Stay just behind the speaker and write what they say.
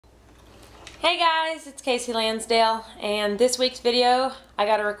Hey guys, it's Kasey Lansdale, and this week's video I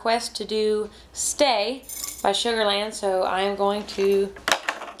got a request to do Stay by Sugarland, so I am going to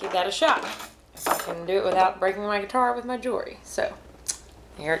give that a shot. If I can do it without breaking my guitar with my jewelry. So,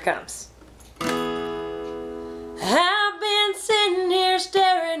 here it comes. I've been sitting here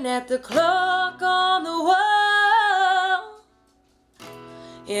staring at the clock on the wall,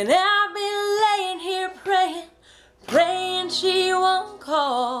 and I've been laying here praying she won't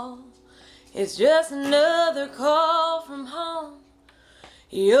call. It's just another call from home.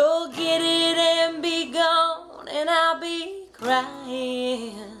 You'll get it and be gone, and I'll be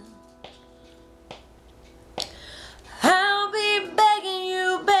crying. I'll be begging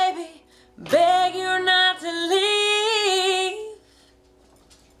you, baby, beg you not to leave.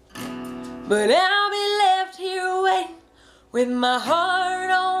 But I'll be left here waiting with my heart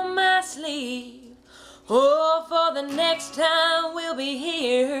on my sleeve. Oh, for the next time we'll be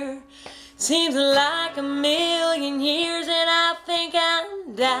here. Seems like a million years, and I think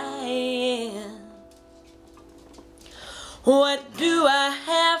I'm dying. What do I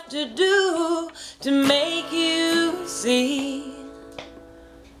have to do to make you see?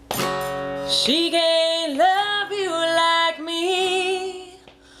 She can't love you like me.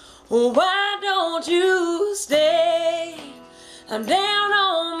 Why don't you stay? I'm down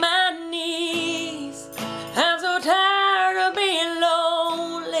on my knees. I'm so tired of being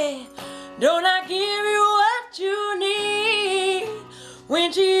lonely. Don't I give you what you need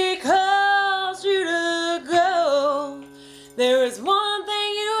when she calls you to go? There is one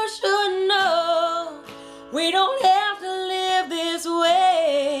thing you should know. We don't have to live this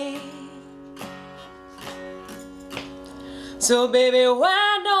way. So baby,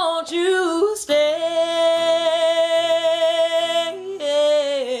 why don't you stay?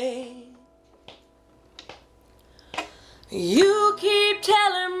 You keep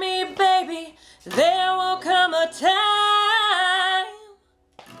telling me, baby, there will come a time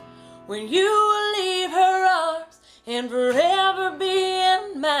when you will leave her arms and forever be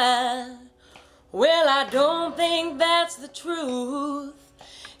in mine. Well, I don't think that's the truth,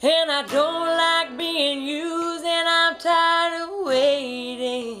 and I don't like being used, and I'm tired of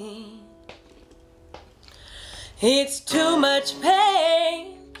waiting. It's too much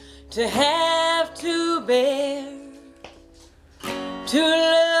pain to have to bear. To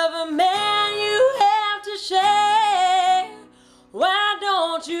love a man you have to share. Why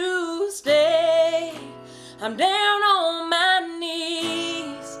don't you stay? I'm down on my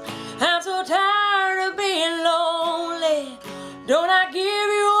knees. I'm so tired of being lonely. Don't I give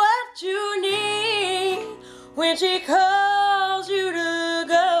you what you need when she calls you to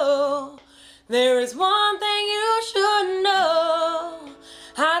go? There is one thing you should know.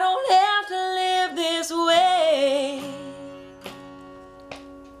 I don't have to live this way.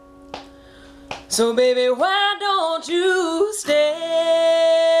 So baby, why don't you stay?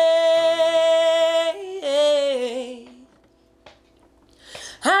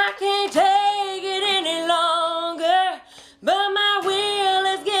 I can't take it any longer, but my will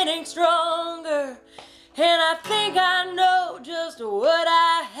is getting stronger, and I think I know just what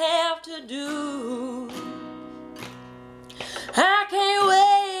I have to do. I can't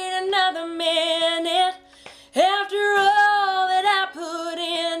wait another minute after all that I put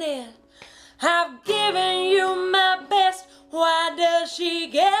in it. I've given you my best. Why does she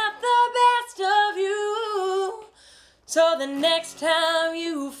get the best of you? So the next time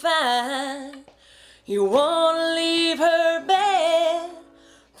you find you want to leave her bed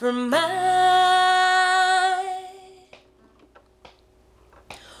for mine,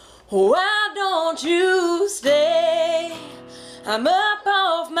 why don't you stay? I'm up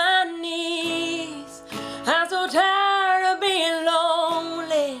off my knees. I'm so tired of being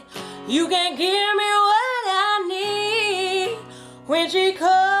lonely. You can give me what I need when she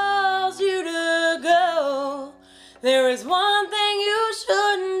calls you to go. There is one thing you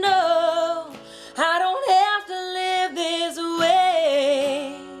should know. I don't have to live this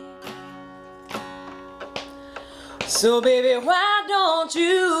way. So baby, why don't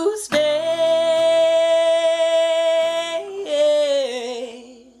you stay?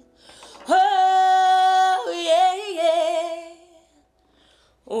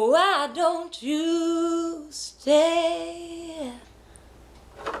 Why don't you stay?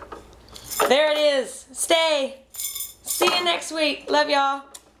 There it is. Stay. See you next week. Love y'all.